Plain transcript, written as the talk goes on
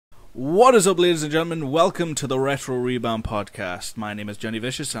What is up, ladies and gentlemen? Welcome to the Retro Rebound podcast. My name is Johnny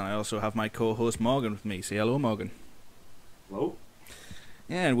Vicious, and I also have my co-host Morgan with me. Say hello, Morgan. Hello.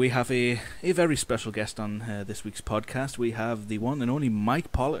 Yeah, and we have a very special guest on this week's podcast. We have the one and only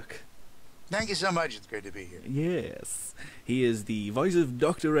Mike Pollock. Thank you so much. It's great to be here. Yes. He is the voice of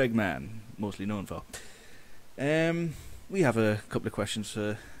Dr. Eggman, mostly known for. We have a couple of questions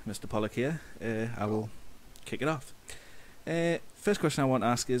for Mr. Pollock here. I will kick it off. First question I want to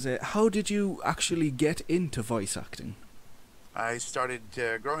ask is, how did you actually get into voice acting? I started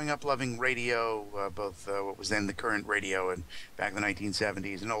growing up loving radio, both what was then the current radio and back in the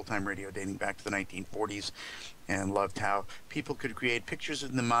 1970s, and old-time radio dating back to the 1940s, and loved how people could create pictures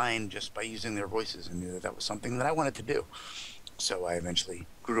in the mind just by using their voices, and knew that that was something that I wanted to do. So I eventually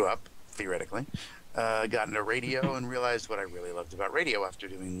grew up, theoretically, got into radio and realized what I really loved about radio after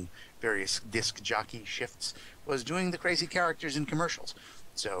doing various disc jockey shifts was doing the crazy characters in commercials.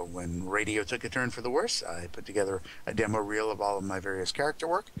 So when radio took a turn for the worse, I put together a demo reel of all of my various character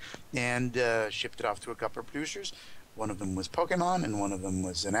work and shipped it off to a couple of producers. One of them was Pokémon and one of them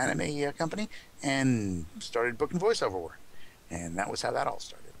was an anime company, and started booking voiceover work. And that was how that all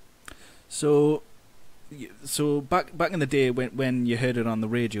started. So back in the day when you heard it on the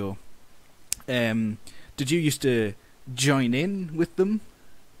radio, did you used to join in with them,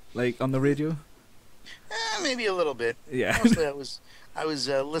 like on the radio? Maybe a little bit. Yeah. Mostly I was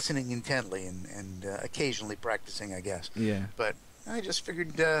listening intently and occasionally practicing, I guess. Yeah. But I just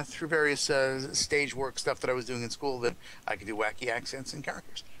figured through various stage work stuff that I was doing in school that I could do wacky accents and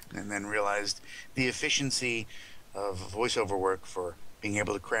characters. And then realized the efficiency of voiceover work for being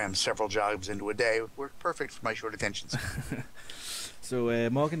able to cram several jobs into a day worked perfect for my short attention span. So,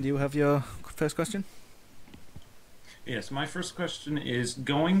 Morgan, do you have your first question? Yes, my first question is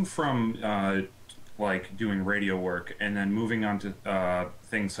going from like doing radio work and then moving on to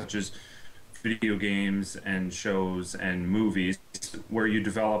things such as video games and shows and movies where you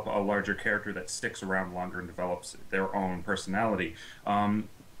develop a larger character that sticks around longer and develops their own personality.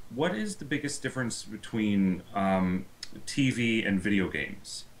 What is the biggest difference between TV and video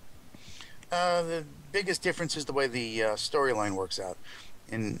games? The biggest difference is the way the storyline works out.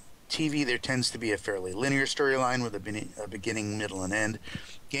 In TV, there tends to be a fairly linear storyline with a beginning, middle, and end.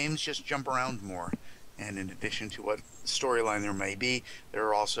 Games just jump around more. And in addition to what storyline there may be, there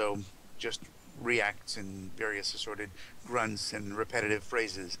are also just reacts and various assorted grunts and repetitive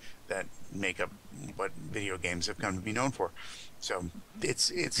phrases that make up what video games have come to be known for. So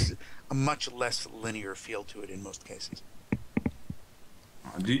it's a much less linear feel to it in most cases.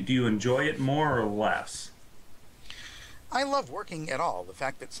 Do you enjoy it more or less? I love working at all. The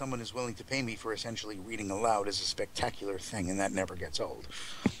fact that someone is willing to pay me for essentially reading aloud is a spectacular thing, and that never gets old.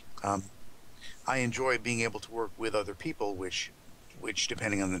 I enjoy being able to work with other people, which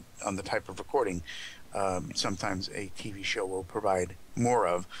depending on the type of recording, sometimes a TV show will provide more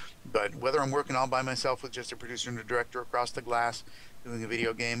of. But whether I'm working all by myself with just a producer and a director across the glass, doing a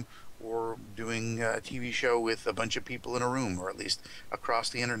video game, or doing a TV show with a bunch of people in a room, or at least across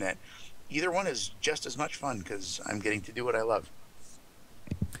the internet, either one is just as much fun because I'm getting to do what I love.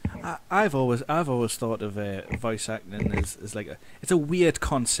 I've always thought of voice acting as like it's a weird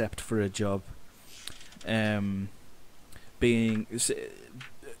concept for a job. Having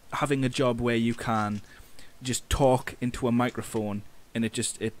a job where you can just talk into a microphone and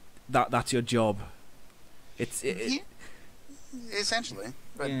that's your job. Essentially,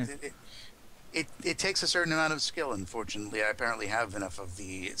 but yeah. It takes a certain amount of skill. Unfortunately, I apparently have enough of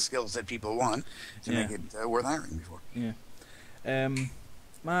the skills that people want to make it worth hiring me for. Yeah.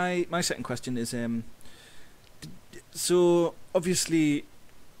 My second question is so obviously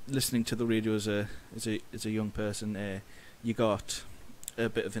listening to the radio as a young person, you got a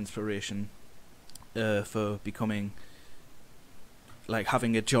bit of inspiration for becoming, like,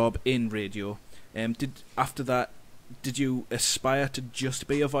 having a job in radio. After that, did you aspire to just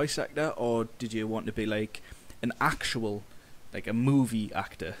be a voice actor, or did you want to be like an actual, like a movie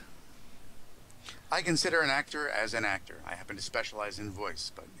actor? I consider an actor as an actor. I happen to specialize in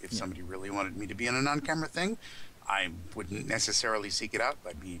voice, but if somebody really wanted me to be in an on-camera thing, I wouldn't necessarily seek it out.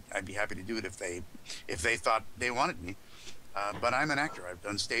 I'd be happy to do it if they thought they wanted me. But I'm an actor. I've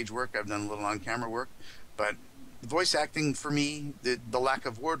done stage work. I've done a little on-camera work. But voice acting for me, the lack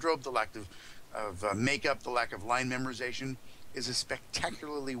of wardrobe, the lack of makeup, the lack of line memorization is a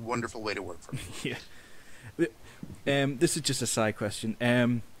spectacularly wonderful way to work for me. Yeah. This is just a side question.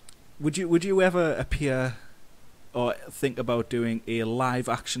 Would you ever appear or think about doing a live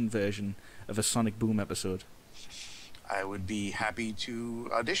action version of a Sonic Boom episode? I would be happy to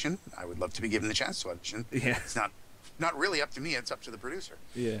audition. I would love to be given the chance to audition. Yeah. It's not not really up to me. It's up to the producer.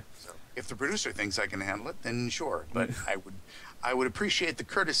 Yeah. So if the producer thinks I can handle it, then sure. But I would appreciate the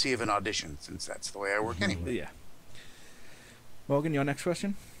courtesy of an audition, since that's the way I work anyway. Yeah. Morgan, your next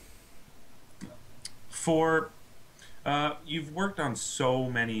question? You've worked on so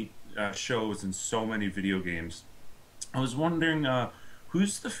many shows and so many video games. I was wondering,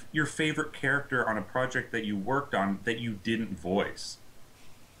 who's your favorite character on a project that you worked on that you didn't voice?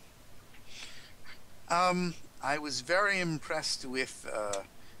 I was very impressed with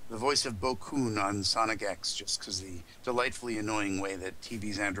the voice of Bo Koon on Sonic X, just because the delightfully annoying way that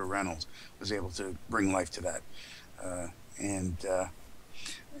TV's Andrew Reynolds was able to bring life to that. And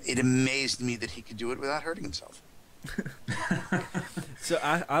it amazed me that he could do it without hurting himself. So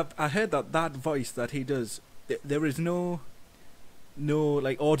I heard that voice that he does, there is no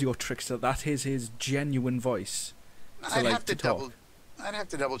like audio tricks, that is his genuine voice. I'd have to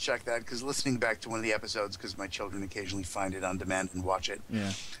double check that, because listening back to one of the episodes, because my children occasionally find it on demand and watch it,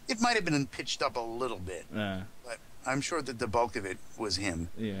 it might have been pitched up a little bit, but I'm sure that the bulk of it was him.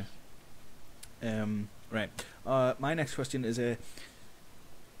 Yeah. Right. My next question is: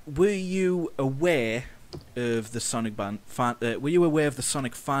 were you aware of the Sonic were you aware of the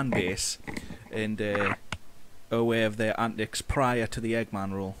Sonic fan base and aware of their antics prior to the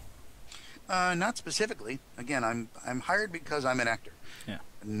Eggman role? Not specifically. Again, I'm hired because I'm an actor. Yeah.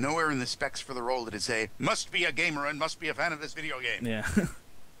 Nowhere in the specs for the role did it say must be a gamer and must be a fan of this video game. Yeah.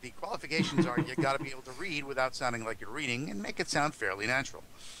 The qualifications are you got to be able to read without sounding like you're reading and make it sound fairly natural.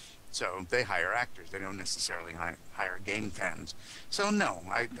 So they hire actors. They don't necessarily hire game fans. So no,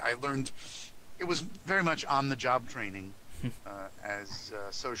 I learned. It was very much on-the-job training as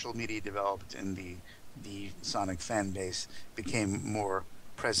social media developed and the Sonic fan base became more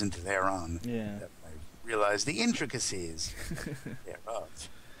present thereon. Yeah. That I realized the intricacies thereof.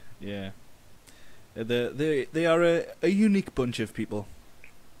 Yeah. They are a unique bunch of people.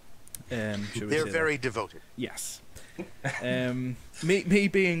 They're very devoted. Yes. Me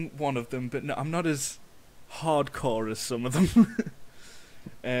being one of them, but no, I'm not as hardcore as some of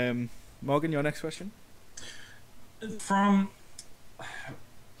them. Morgan, your next question?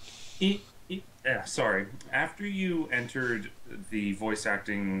 Sorry. After you entered the voice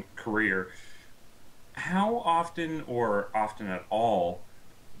acting career, how often, or often at all,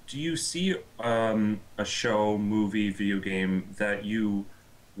 do you see a show, movie, video game that you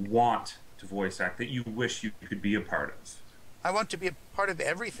want to voice act, that you wish you could be a part of? I want to be a part of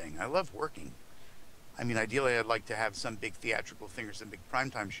everything. I love working. I mean, ideally, I'd like to have some big theatrical thing or some big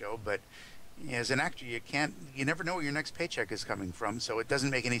primetime show, but as an actor, you never know where your next paycheck is coming from, so it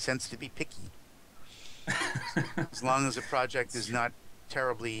doesn't make any sense to be picky. As long as a project is not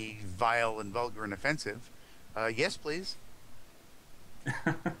terribly vile and vulgar and offensive, yes, please.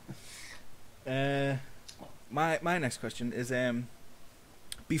 My next question is,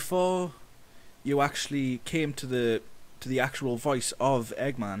 before you actually came to the actual voice of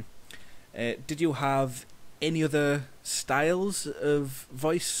Eggman, did you have any other styles of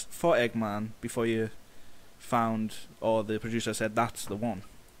voice for Eggman before you found, or the producer said, that's the one?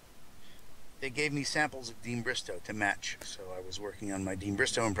 They gave me samples of Dean Bristow to match, so I was working on my Dean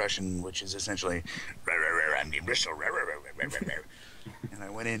Bristow impression, which is essentially, I'm Dean Bristow, and I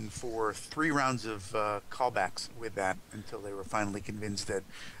went in for 3 rounds of callbacks with that until they were finally convinced that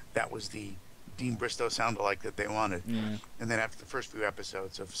that was the Dean Bristow sound-alike that they wanted. Yeah. And then after the first few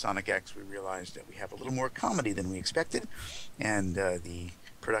episodes of Sonic X, we realized that we have a little more comedy than we expected, and the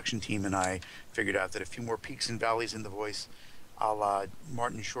production team and I figured out that a few more peaks and valleys in the voice, a la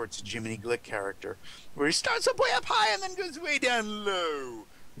Martin Short's Jiminy Glick character, where he starts up way up high and then goes way down low,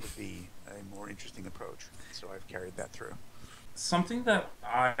 would be a more interesting approach. So I've carried that through. Something that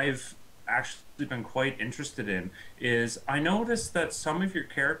I've actually been quite interested in is I noticed that some of your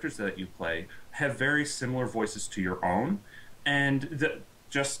characters that you play have very similar voices to your own, and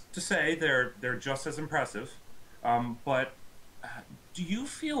just to say they're just as impressive. But do you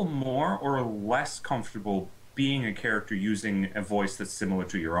feel more or less comfortable being a character using a voice that's similar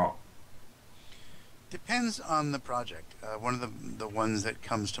to your own? Depends on the project. One of the ones that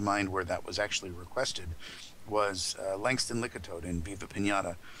comes to mind where that was actually requested was Langston Lickatoad in Viva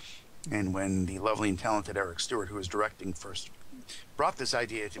Piñata. And when the lovely and talented Eric Stewart, who was directing, first brought this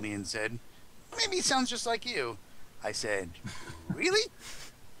idea to me and said, maybe it sounds just like you, I said, really?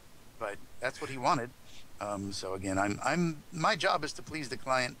 But that's what he wanted. So again, my job is to please the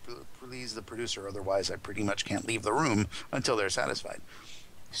client, please the producer. Otherwise, I pretty much can't leave the room until they're satisfied.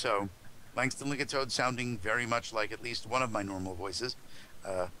 So Langston Lickatoad sounding very much like at least one of my normal voices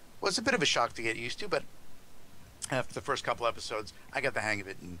was a bit of a shock to get used to, but after the first couple episodes, I got the hang of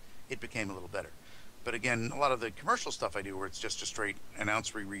it and it became a little better. But again, a lot of the commercial stuff I do, where it's just a straight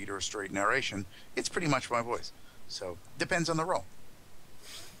announce reread or a straight narration, it's pretty much my voice. So depends on the role.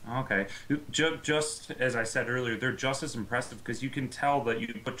 Okay. Just as I said earlier, they're just as impressive because you can tell that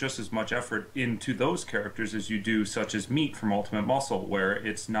you put just as much effort into those characters as you do, such as Meat from Ultimate Muscle, where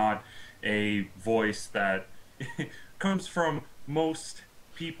it's not a voice that comes from most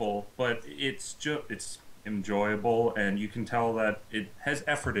people, but it's enjoyable, and you can tell that it has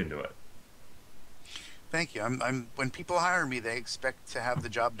effort into it. Thank you. When people hire me, they expect to have the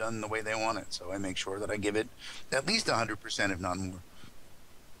job done the way they want it, so I make sure that I give it at least 100%, if not more.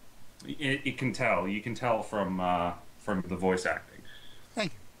 You can tell. You can tell from the voice acting.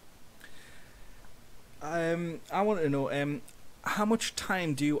 Thank you. I want to know how much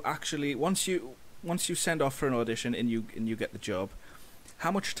time do you actually, once you send off for an audition and you get the job,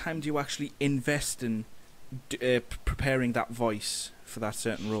 how much time do you actually invest in preparing that voice for that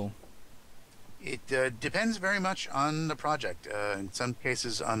certain role? It depends very much on the project. In some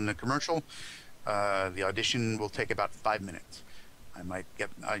cases, on the commercial, the audition will take about 5 minutes.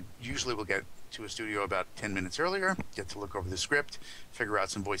 I usually will get to a studio about 10 minutes earlier, get to look over the script, figure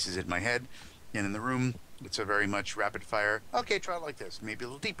out some voices in my head, and in the room, it's a very much rapid fire. Okay, try it like this. Maybe a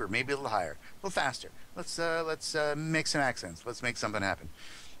little deeper, maybe a little higher, a little faster. Let's make some accents. Let's make something happen.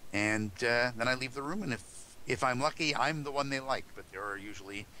 And then I leave the room, and if I'm lucky, I'm the one they like. But there are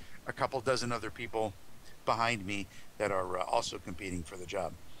usually a couple dozen other people behind me that are also competing for the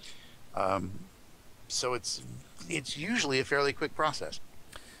job. So it's usually a fairly quick process.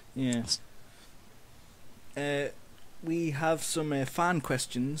 Yeah. We have some fan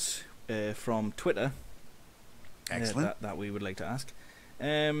questions from Twitter. Excellent. That we would like to ask.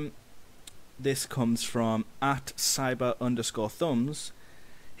 This comes from @cyber_thumbs.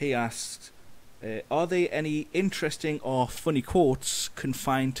 He asks, are there any interesting or funny quotes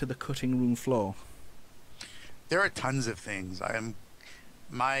confined to the cutting room floor? There are tons of things.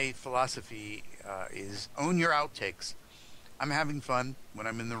 My philosophy is own your outtakes. I'm having fun when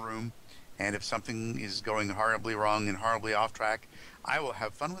I'm in the room, and if something is going horribly wrong and horribly off track, I will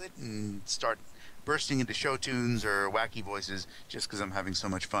have fun with it and start bursting into show tunes or wacky voices just because I'm having so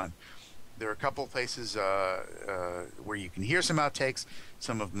much fun. There are a couple places where you can hear some outtakes.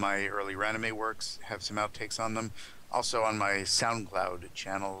 Some of my early Ranime works have some outtakes on them. Also on my SoundCloud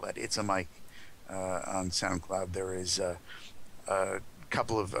channel at It's a Mike on SoundCloud, there is a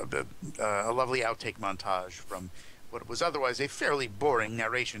couple of a lovely outtake montage from what was otherwise a fairly boring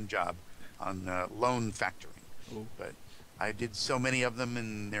narration job on loan factoring. Ooh. But I did so many of them,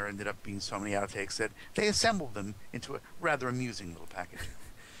 and there ended up being so many outtakes that they assembled them into a rather amusing little package.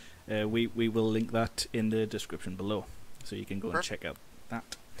 We will link that in the description below, so you can go and check out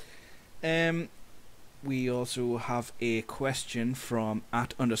that. We also have a question from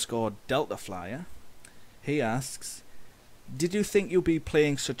 @_DeltaFlyer. He asks, did you think you'd be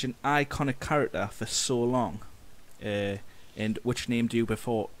playing such an iconic character for so long? And which name do you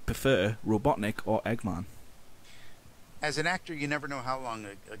prefer, Robotnik or Eggman? As an actor, you never know how long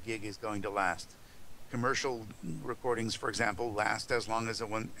a gig is going to last. Commercial recordings, for example, last as long as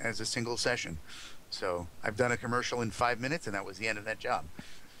a single session. So I've done a commercial in 5 minutes, and that was the end of that job.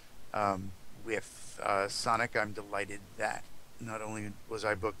 With Sonic, I'm delighted that not only was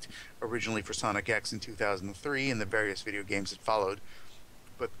I booked originally for Sonic X in 2003 and the various video games that followed,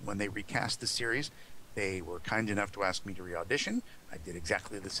 but when they recast the series, they were kind enough to ask me to re-audition. I did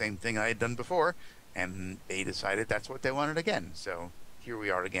exactly the same thing I had done before, and they decided that's what they wanted again. So here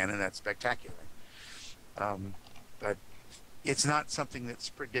we are again, and that's spectacular. But it's not something that's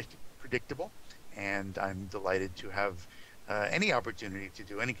predictable, and I'm delighted to have any opportunity to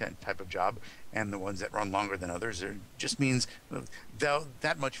do any kind of type of job, and the ones that run longer than others just means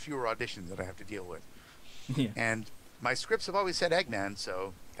that much fewer auditions that I have to deal with. Yeah. And my scripts have always said Eggman,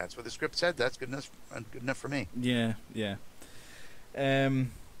 so that's what the script said. That's good enough for me. Yeah, yeah.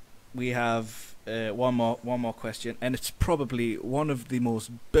 We have one more question, and it's probably one of the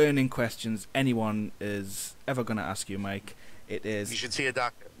most burning questions anyone is ever going to ask you, Mike. It is. You should see a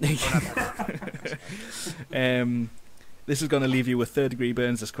doctor. This is going to leave you with third-degree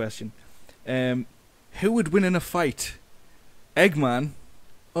burns. This question: who would win in a fight, Eggman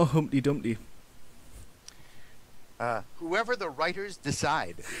or Humpty Dumpty? Whoever the writers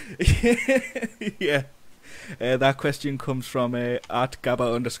decide. Yeah. That question comes from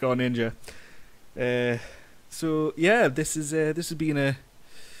 @Gabba_Ninja. So yeah, this has been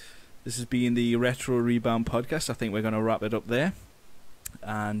the Retro Rebound podcast. I think we're going to wrap it up there,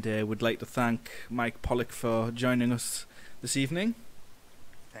 and would like to thank Mike Pollock for joining us this evening.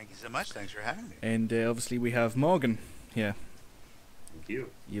 Thank you so much. Thanks for having me. And obviously we have Morgan here. Thank you.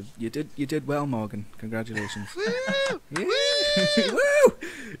 You did well, Morgan. Congratulations. Woo! Yeah. Woo!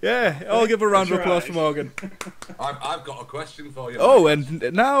 Yeah, I'll give a round of applause for Morgan. I've got a question for you. Oh,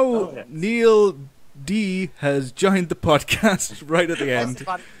 and now yes. Neil D has joined the podcast right at the end.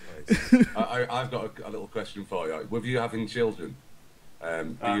 I've got a little question for you. With you having children,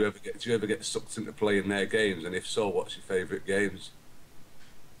 do you ever get sucked into playing their games? And if so, what's your favourite games?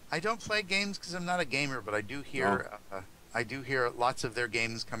 I don't play games because I'm not a gamer, but I do hear lots of their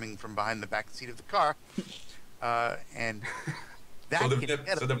games coming from behind the back seat of the car, and that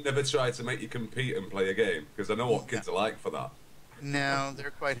so they've never tried to make you compete and play a game, because I know what kids are like for that. No,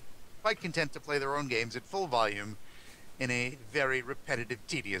 they're quite content to play their own games at full volume in a very repetitive,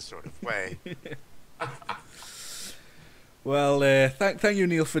 tedious sort of way. Well, thank you,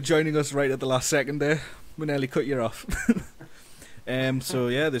 Neil, for joining us right at the last second there. We nearly cut you off. So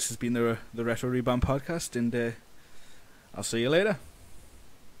yeah, this has been the Retro Rebound podcast, and I'll see you later.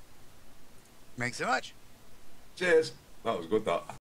 Thanks so much. Cheers. That was good, that.